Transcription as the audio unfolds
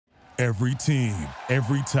Every team,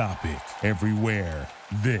 every topic, everywhere.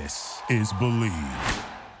 This is Believe.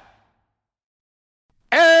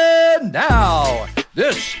 And now,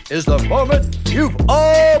 this is the moment you've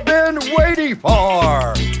all been waiting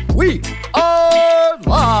for. We are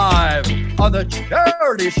live on the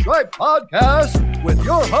Charity Stripe Podcast with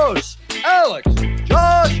your hosts, Alex,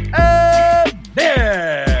 Josh, and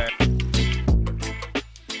Nick.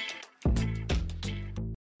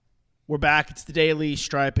 We're back. It's the Daily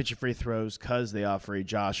Stripe Pitch Your Free Throws because they offer a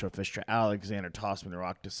Joshua Fisher, Alexander Tossman, the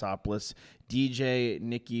Rock Desopoulos, DJ,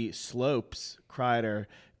 Nikki Slopes, Kreider,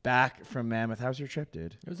 back from Mammoth. How was your trip,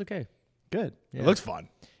 dude? It was okay. Good. Yeah. It looks fun.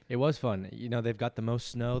 It was fun. You know, they've got the most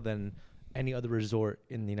snow than any other resort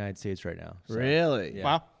in the United States right now. So, Really? yeah.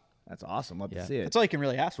 Wow. That's awesome. Love Yeah. to see it. That's all you can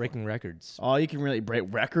really ask for. Breaking records. All you can really break.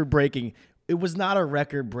 Record-breaking. It was not a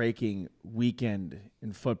record-breaking weekend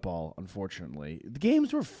in football, unfortunately. The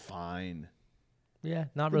games were fine. Yeah,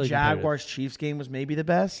 not The really Jaguars-Chiefs game was maybe the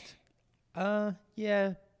best.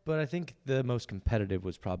 Yeah, but I think the most competitive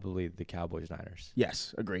was probably the Cowboys-Niners.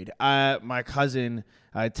 Yes, agreed. My cousin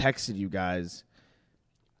texted you guys.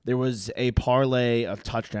 There was a parlay of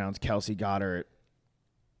touchdowns, Kelsey Goddard,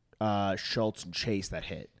 Schultz, and Chase that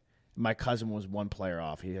hit. My cousin was one player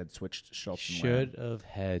off. He had switched Schultz and Lamb. Should have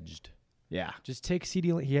hedged. Yeah. Just take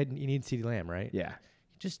CeeDee. He needed CeeDee Lamb, right? Yeah.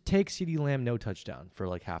 Just take CeeDee Lamb, no touchdown for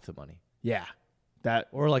like half the money, Yeah. That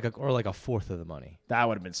or like a fourth of the money. would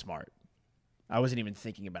have been smart. I wasn't even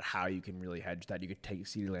thinking about how you can really hedge that. You could take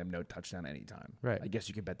CeeDee Lamb, no touchdown anytime. Right. I guess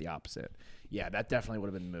you could bet the opposite. Yeah, that definitely would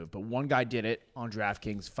have been the move. But one guy did it on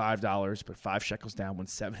DraftKings, $5, put 5 shekels down, won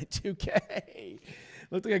 $72K.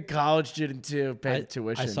 Looked like a college student too, paid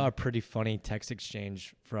tuition. I saw a pretty funny text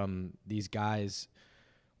exchange from these guys.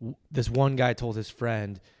 This one guy told his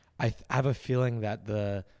friend, I have a feeling that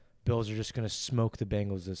the Bills are just going to smoke the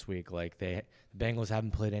Bengals this week. Like the Bengals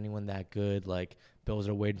haven't played anyone that good. Like Bills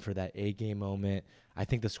are waiting for that A-game moment. I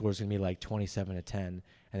think the score is going to be like 27-10. And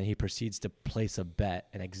then he proceeds to place a bet,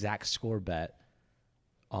 an exact score bet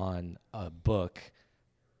on a book,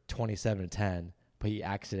 27-10. But he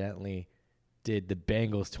accidentally did the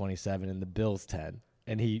Bengals 27 and the Bills 10.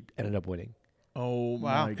 And he ended up winning. Oh,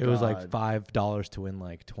 Wow. my God. It was like $5 to win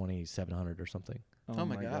like 2,700 or something. Oh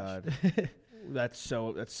my gosh. God. That's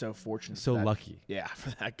so fortunate. So for that. lucky. Yeah,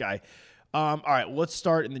 for that guy. All right, let's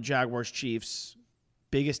start in the Jaguars-Chiefs.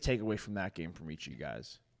 Biggest takeaway from that game from each of you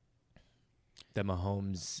guys. That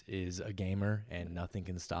Mahomes is a gamer and nothing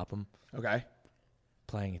can stop him Okay.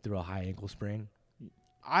 playing through a high ankle sprain.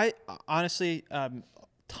 I honestly,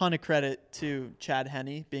 ton of credit to Chad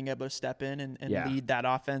Henne being able to step in and Yeah. lead that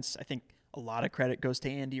offense. I think a lot of credit goes to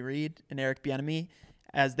Andy Reid and Eric Bieniemy,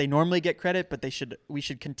 as they normally get credit, but we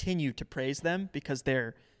should continue to praise them because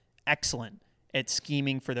they're excellent at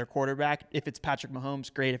scheming for their quarterback. If it's Patrick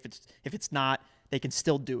Mahomes, great. If it's not, they can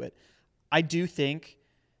still do it. I do think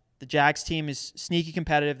the Jags team is sneaky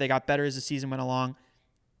competitive. They got better as the season went along.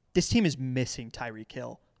 This team is missing Tyreek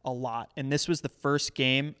Hill a lot, and this was the first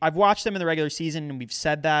game. I've watched them in the regular season, and we've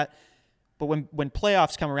said that, but when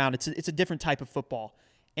playoffs come around, it's a different type of football.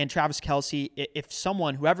 And Travis Kelce,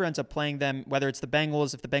 whoever ends up playing them, whether it's the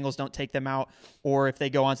Bengals, if the Bengals don't take them out, or if they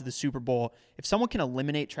go on to the Super Bowl, if someone can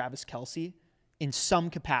eliminate Travis Kelce in some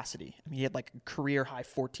capacity, I mean, he had like a career-high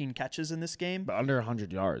 14 catches in this game, But under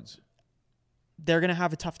 100 yards. they're going to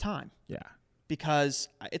have a tough time. Yeah. Because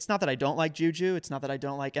it's not that I don't like Juju. It's not that I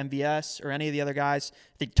don't like MVS or any of the other guys.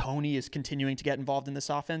 I think Tony is continuing to get involved in this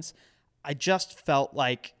offense. I just felt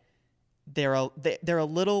like they're a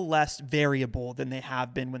little less variable than they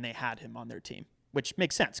have been when they had him on their team, which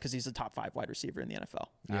makes sense because he's a top 5 wide receiver in the NFL.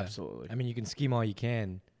 Yeah. Absolutely. I mean, you can scheme all you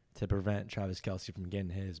can to prevent Travis Kelce from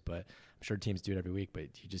getting his, but I'm sure teams do it every week, but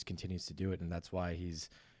he just continues to do it, and that's why he's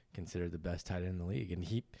considered the best tight end in the league. And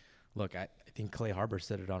I think Clay Harbor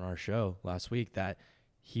said it on our show last week that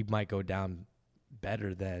he might go down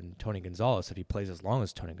better than Tony Gonzalez if he plays as long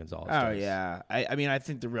as Tony Gonzalez does. Yeah. I mean, I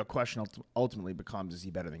think the real question ultimately becomes, is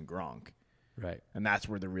he better than Gronk? Right. And that's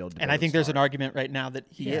where the real debate And I think there's an starts. argument right now that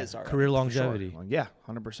he is already. Career Sure. longevity. Like, yeah,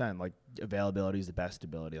 100%. Like, availability is the best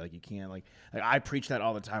stability. Like, you can't, like I preach that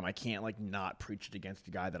all the time. I can't, like, not preach it against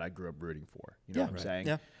a guy that I grew up rooting for. You know what I'm saying?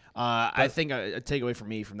 Yeah. I think a takeaway for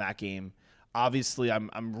me from that game, obviously,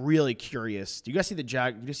 I'm really curious. Do you guys see Did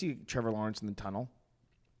you see Trevor Lawrence in the tunnel?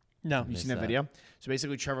 No. You seen that video? So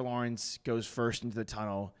basically, Trevor Lawrence goes first into the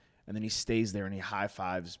tunnel, and then he stays there and he high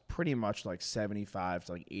fives pretty much like 75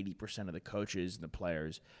 to like 80% of the coaches and the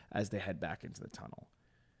players as they head back into the tunnel.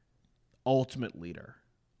 Ultimate leader.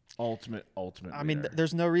 Ultimate I mean, leader.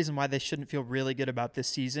 there's no reason why they shouldn't feel really good about this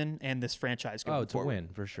season and this franchise going Oh, it's forward. a win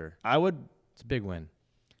for sure. I would. It's a big win.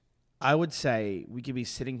 I would say we could be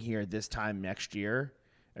sitting here this time next year,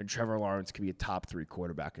 and Trevor Lawrence could be a top 3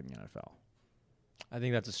 quarterback in the NFL. I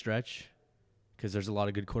think that's a stretch because there's a lot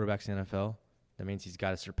of good quarterbacks in the NFL. That means he's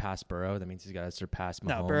got to surpass Burrow. That means he's got to surpass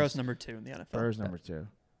Mahomes. No, Burrow's number 2 in the NFL. Burrow's number 2.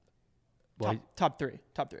 Well, Top three.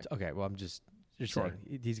 okay, well, you're saying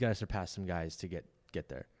he's got to surpass some guys to get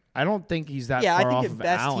there. I don't think he's that Yeah, far I off think of at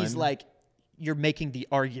best Allen. he's like, you're making the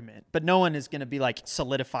argument, but no one is going to be like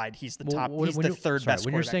solidified. He's the top. He's the third best.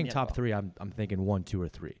 When you're quarterback saying in the top NFL. 3, I'm thinking 1, 2, or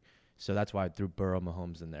 3. So that's why I threw Burrow,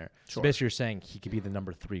 Mahomes in there. So Sure. basically, you're saying he could be the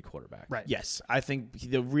number 3 quarterback. Right. Yes, I think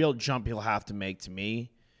the real jump he'll have to make to me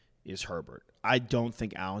is Herbert. I don't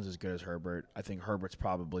think Allen's as good as Herbert. I think Herbert's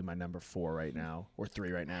probably my number 4 right now, or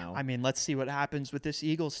 3 right now. I mean, let's see what happens with this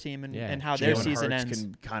Eagles team and, Yeah. and how their Jalen season Hurts ends.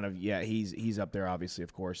 can kind of, he's up there, obviously,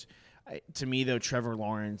 of course. To me, though, Trevor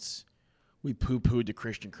Lawrence, we poo-pooed the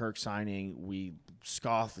Christian Kirk signing. We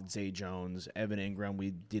scoffed at Zay Jones. Evan Ingram, we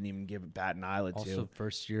didn't even give a bat an eyelid Also, to.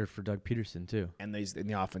 first year for Doug Peterson, too. And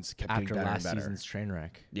the offense kept After getting better last and better. season's train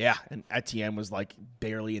wreck. Yeah, and Etienne was like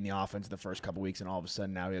barely in the offense the first couple weeks, and all of a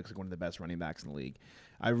sudden now he looks like one of the best running backs in the league.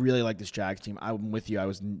 I really like this Jags team. I'm with you. I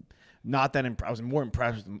was not that impressed. I was more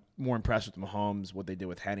impressed with Mahomes, what they did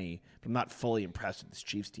with Henny, but I'm not fully impressed with this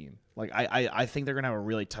Chiefs team. Like I think they're gonna have a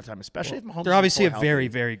really tough time, especially if Mahomes. They're obviously a isn't fully very,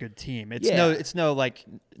 healthy. very good team. It's Yeah. it's no like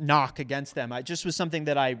knock against them. I just was something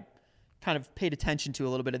that I kind of paid attention to a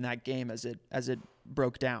little bit in that game as it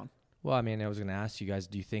broke down. Well, I mean, I was going to ask you guys,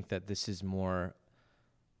 do you think that this is more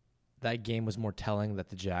 – that game was more telling that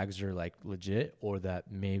the Jags are, like, legit, or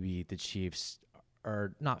that maybe the Chiefs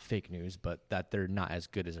are not fake news, but that they're not as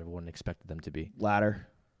good as everyone expected them to be? Ladder.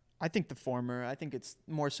 I think the former. I think it's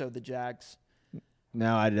more so the Jags.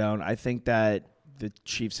 No, I don't. I think that the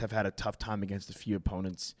Chiefs have had a tough time against a few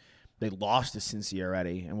opponents. They lost to Cincy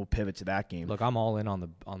already, and we'll pivot to that game. Look, I'm all in on the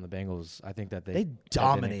Bengals. I think that They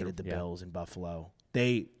dominated the Bills in Buffalo.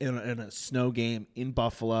 They in a snow game in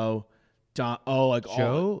Buffalo.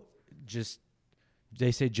 Joe,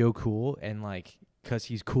 they say Joe cool, and like because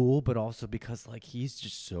he's cool, but also because like he's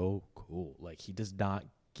just so cool. Like he does not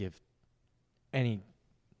give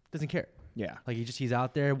doesn't care. Yeah. Like he's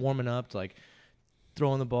out there warming up, to, like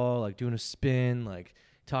throwing the ball, like doing a spin, like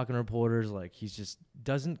talking to reporters. Like he's just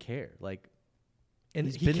doesn't care. Like, and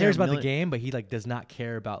He's he been cares there a about the million- game, but he like does not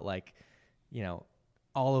care about like,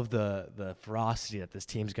 all of the ferocity that this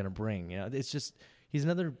team's gonna bring. It's just he's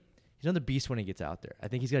another beast when he gets out there. I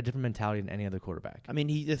think he's got a different mentality than any other quarterback. I mean,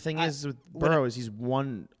 the thing is with Burrow is he's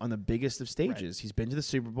won on the biggest of stages. He's been to the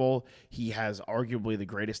Super Bowl. He has arguably the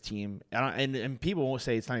greatest team. And people will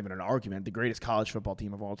say it's not even an argument, the greatest college football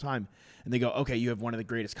team of all time. And they go, okay, you have one of the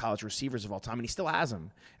greatest college receivers of all time, and he still has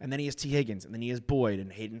them. And then he has T. Higgins, and then he has Boyd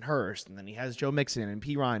and Hayden Hurst, and then he has Joe Mixon and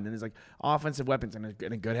P. Ryan, and he's like offensive weapons and a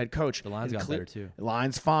good head coach. The line's got better, too. The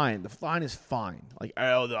line's fine. The line is fine. Like,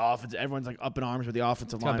 the offense, everyone's like up in arms with the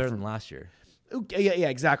offensive It's line. got better than last year. Yeah,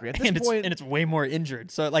 exactly. At this And point, it's way more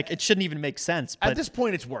injured. So like it shouldn't even make sense. But at this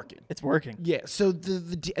point, it's working. it's working. Yeah. So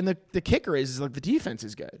the kicker is like the defense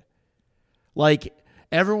is good. Like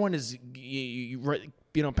everyone is,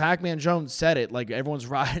 Pac-Man Jones said it. Like everyone's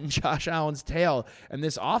riding Josh Allen's tail, and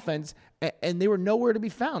this offense, and they were nowhere to be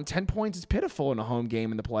found. 10 points is pitiful in a home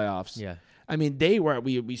game in the playoffs. Yeah. I mean,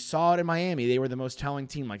 we saw it in Miami. They were the most telling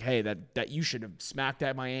team. Like, hey, that you should have smacked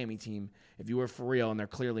that Miami team if you were for real, and they're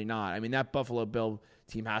clearly not. I mean, that Buffalo Bill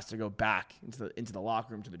team has to go back into the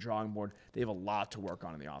locker room, to the drawing board. They have a lot to work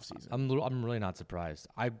on in the offseason. I'm really not surprised.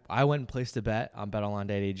 I went and placed a bet on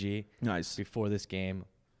BetOnline.ag. Nice. Before this game,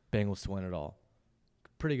 Bengals to win it all.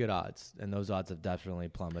 Pretty good odds, and those odds have definitely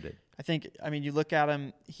plummeted. You look at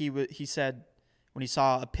him. He said when he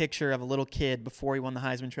saw a picture of a little kid before he won the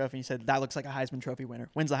Heisman Trophy, he said that looks like a Heisman Trophy winner.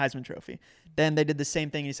 Wins the Heisman Trophy. Then they did the same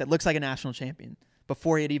thing. And he said looks like a national champion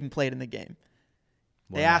before he had even played in the game.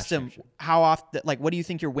 They asked him how often, like, what do you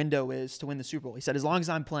think your window is to win the Super Bowl? He said, as long as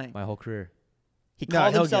I'm playing. My whole career. He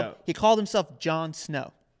called himself Jon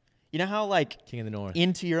Snow. You know how like King of the North.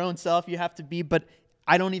 into your own self you have to be, but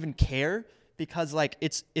I don't even care because like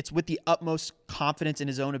it's with the utmost confidence in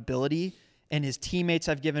his own ability, and his teammates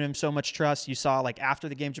have given him so much trust. You saw like after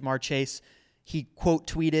the game, Jamar Chase, he quote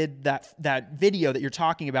tweeted that video that you're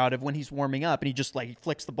talking about of when he's warming up and he just like he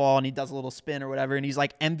flicks the ball and he does a little spin or whatever, and he's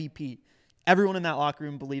like MVP. Everyone in that locker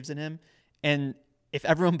room believes in him, and if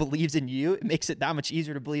everyone believes in you, it makes it that much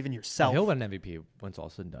easier to believe in yourself. He'll win MVP when it's all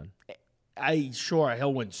said and done. Sure,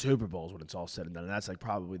 he'll win Super Bowls when it's all said and done, and that's like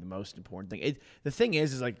probably the most important thing. The thing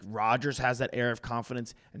is like Rodgers has that air of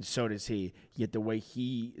confidence, and so does he. Yet the way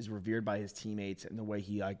he is revered by his teammates and the way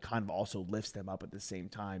he like kind of also lifts them up at the same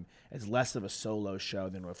time is less of a solo show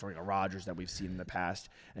than for a Rodgers that we've seen in the past.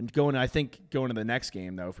 And going to the next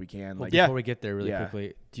game though, if we can. Well, before we get there really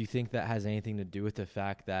quickly, do you think that has anything to do with the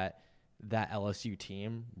fact that LSU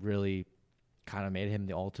team really kind of made him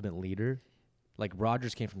the ultimate leader? Like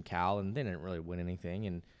Rodgers came from Cal and they didn't really win anything,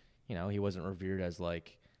 and he wasn't revered as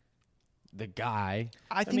like the guy.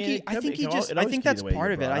 I think that's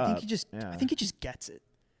part of it. I think he just gets it.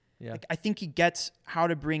 Yeah. Like, I think he gets how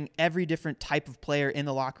to bring every different type of player in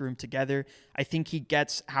the locker room together. I think he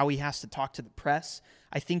gets how he has to talk to the press.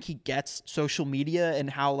 I think he gets social media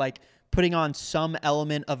and how like putting on some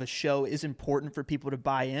element of a show is important for people to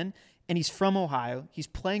buy in. And he's from Ohio. He's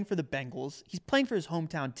playing for the Bengals. He's playing for his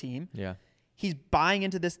hometown team. Yeah. He's buying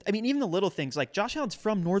into this. I mean, even the little things, like Josh Allen's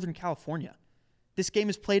from Northern California. This game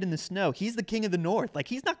is played in the snow. He's the king of the North. Like,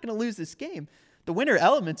 he's not going to lose this game. The winter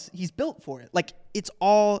elements, he's built for it. Like, it's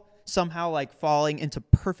all somehow, like, falling into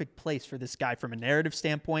perfect place for this guy from a narrative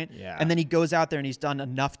standpoint. Yeah. And then he goes out there and he's done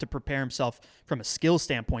enough to prepare himself from a skill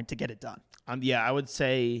standpoint to get it done. I would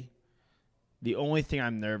say the only thing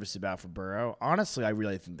I'm nervous about for Burrow, honestly, I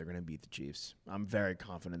really think they're going to beat the Chiefs. I'm very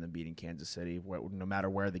confident in them beating Kansas City, no matter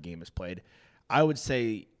where the game is played. I would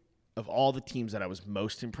say of all the teams that I was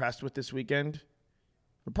most impressed with this weekend,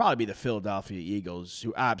 would probably be the Philadelphia Eagles,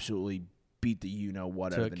 who absolutely beat the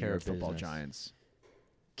what out of the New York Football Giants.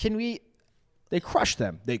 They crushed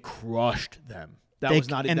them. They crushed them.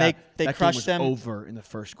 That crushed them over in the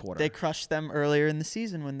first quarter. They crushed them earlier in the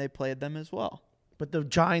season when they played them as well. But the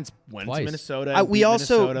Giants went to Minnesota.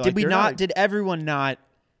 Did everyone not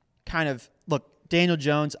kind of look? Daniel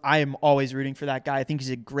Jones, I am always rooting for that guy. I think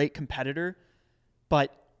he's a great competitor,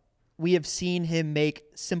 but we have seen him make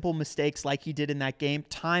simple mistakes like he did in that game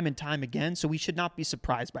time and time again. So we should not be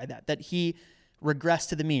surprised by that he regressed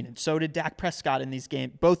to the mean. And so did Dak Prescott in these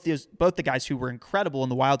games. Both the guys who were incredible in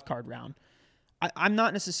the wild card round. I'm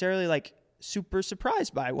not necessarily like super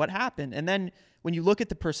surprised by what happened. And then when you look at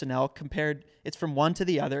the personnel compared, it's from one to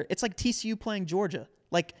the other. It's like TCU playing Georgia.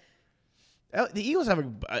 Like, the Eagles have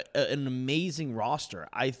an amazing roster.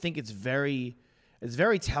 I think it's very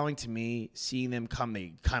telling to me seeing them come.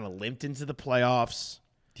 They kind of limped into the playoffs.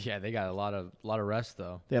 Yeah, they got a lot of rest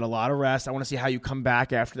though. They had a lot of rest. I want to see how you come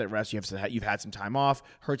back after that rest. You've had some time off.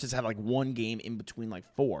 Hurts has had like one game in between like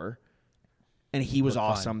four, and he was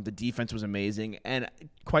awesome. Fine. The defense was amazing, and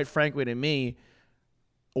quite frankly, to me,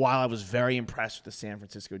 while I was very impressed with the San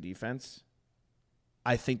Francisco defense,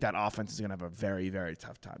 I think that offense is going to have a very, very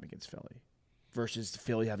tough time against Philly. Versus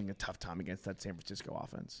Philly having a tough time against that San Francisco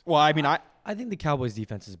offense. Well, I mean, I think the Cowboys'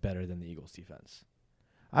 defense is better than the Eagles' defense.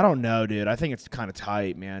 I don't know, dude. I think it's kind of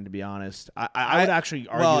tight, man, to be honest. I would actually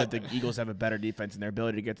argue that the Eagles have a better defense in their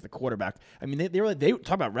ability to get to the quarterback. I mean, they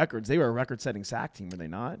talk about records. They were a record-setting sack team, were they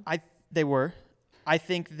not? They were. I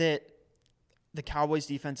think that the Cowboys'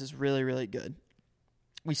 defense is really, really good.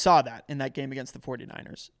 We saw that in that game against the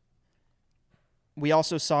 49ers. We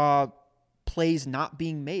also saw plays not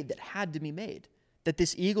being made that had to be made. That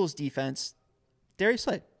this Eagles defense, Darius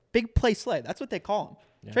Slay, big play Slay, that's what they call him.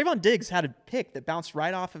 Yeah. Trayvon Diggs had a pick that bounced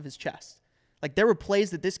right off of his chest. Like, there were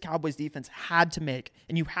plays that this Cowboys defense had to make,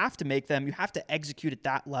 and you have to make them. You have to execute at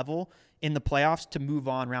that level in the playoffs to move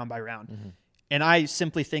on round by round. Mm-hmm. And I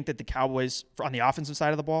simply think that the Cowboys, on the offensive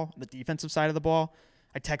side of the ball, the defensive side of the ball,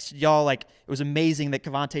 I texted y'all, like, it was amazing that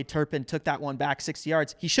Kevontae Turpin took that one back 60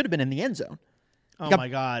 yards. He should have been in the end zone. My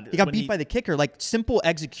God. He got beat by the kicker. Like, simple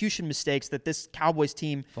execution mistakes that this Cowboys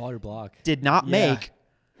team follow your block did not make.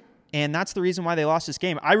 And that's the reason why they lost this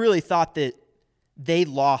game. I really thought that they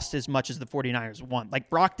lost as much as the 49ers won. Like,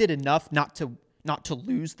 Brock did enough not to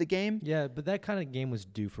lose the game. Yeah, but that kind of game was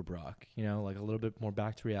due for Brock. Like a little bit more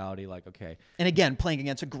back to reality. Like, okay. And again, playing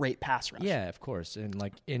against a great pass rush. Yeah, of course. And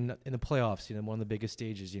like in the playoffs, one of the biggest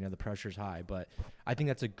stages, the pressure's high. But I think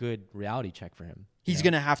that's a good reality check for him. He's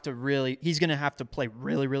gonna have to play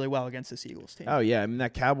really, really well against this Eagles team. Oh yeah, I mean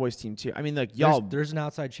that Cowboys team too. I mean, like y'all, there's an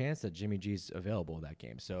outside chance that Jimmy G's available in that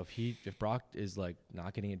game. So if Brock is like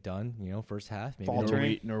not getting it done, first half,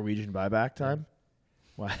 maybe Norwegian buyback time.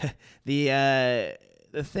 Well, the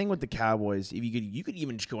thing with the Cowboys, if you could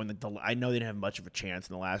even just go in the. I know they didn't have much of a chance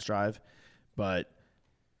in the last drive, but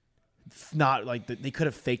it's not like they could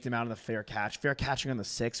have faked him out on the fair catching on the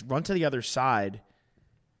 6, run to the other side,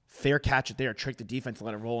 fair catch it there, trick the defense, and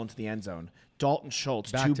let it roll into the end zone. Dalton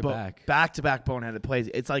Schultz, back to back boneheaded plays.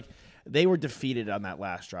 It's like they were defeated on that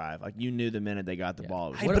last drive. Like, you knew the minute they got the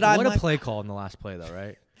ball. What a play call in the last play, though,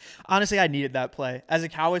 right? Honestly, I needed that play. As a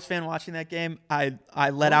Cowboys fan watching that game, I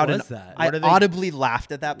let What out was that? I audibly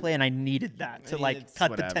laughed at that play, and I needed that to It's cut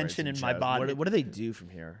the whatever, tension it's in a my joke. body. What do they do from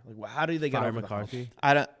here? Like, how do they get Fire over the hump? McCarthy.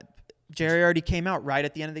 I don't. Jerry already came out right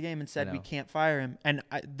at the end of the game and said I we know. can't fire him. And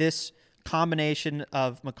this combination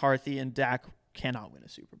of McCarthy and Dak cannot win a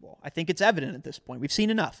Super Bowl. I think it's evident at this point. We've seen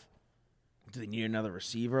enough. Do they need another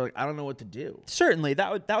receiver? Like, I don't know what to do. Certainly,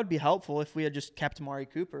 that would be helpful if we had just kept Amari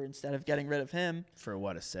Cooper instead of getting rid of him. For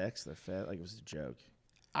what, a sixth or fifth? Like, it was a joke.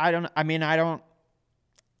 I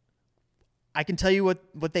can tell you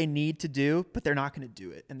what they need to do, but they're not going to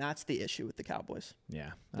do it. And that's the issue with the Cowboys.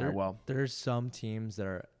 Yeah. There's some teams that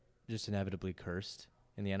are just inevitably cursed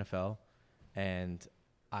in the NFL, and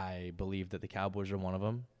I believe that the Cowboys are one of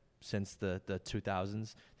them since the 2000s. I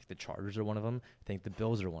think the Chargers are one of them. I think the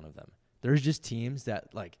Bills are one of them. There's just teams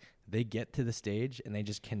that, like, they get to the stage and they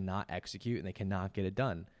just cannot execute and they cannot get it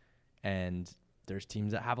done. And there's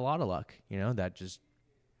teams that have a lot of luck, that just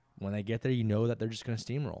when they get there, that they're just going to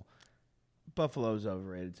steamroll. Buffalo's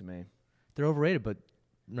overrated to me. They're overrated, but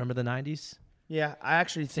remember the 90s? Yeah, I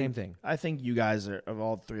actually think Same thing. I think you guys are, of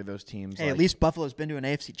all three of those teams. Hey, at least Buffalo's been to an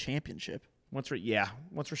AFC championship. Once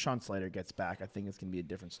Rashawn Slater gets back, I think it's going to be a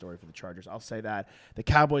different story for the Chargers. I'll say that. The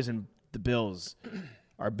Cowboys and the Bills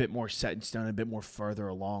are a bit more set in stone, a bit more further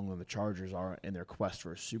along than the Chargers are in their quest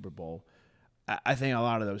for a Super Bowl. I think a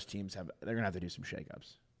lot of those teams they're going to have to do some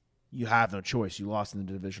shakeups. You have no choice. You lost in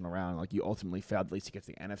the divisional round. Like, you ultimately failed at least to get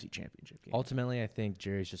to the NFC Championship game. Ultimately, I think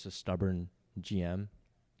Jerry's just a stubborn GM.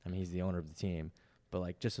 I mean, he's the owner of the team, but,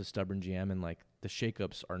 like, just a stubborn GM, and, like, the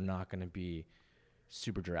shakeups are not going to be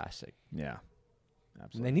super drastic. Yeah, And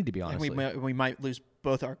absolutely. they need to be, honestly. And we might lose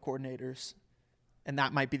both our coordinators, and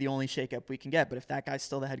that might be the only shakeup we can get. But if that guy's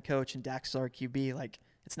still the head coach and Dak's our QB, like,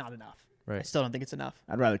 it's not enough. Right. I still don't think it's enough.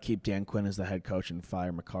 I'd rather keep Dan Quinn as the head coach and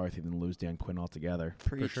fire McCarthy than lose Dan Quinn altogether.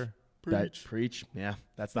 Preach. For sure. Preach. Yeah,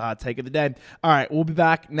 that's the hot take of the day. All right, we'll be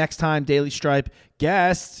back next time. Daily Stripe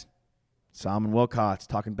guest, Solomon Wilcox,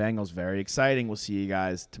 talking Bengals. Very exciting. We'll see you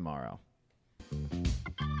guys tomorrow.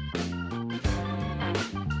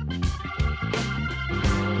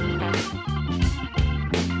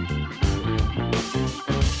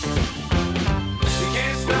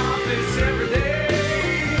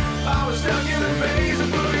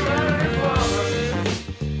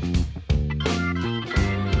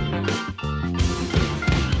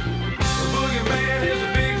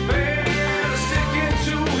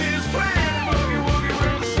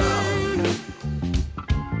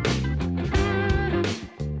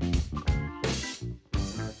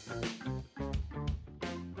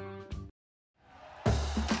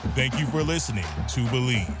 Thank you for listening to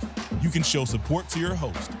Believe. You can show support to your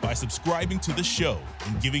host by subscribing to the show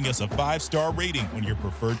and giving us a 5-star rating on your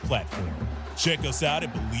preferred platform. Check us out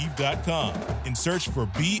at Believe.com and search for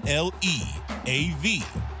BLEAV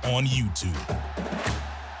on YouTube.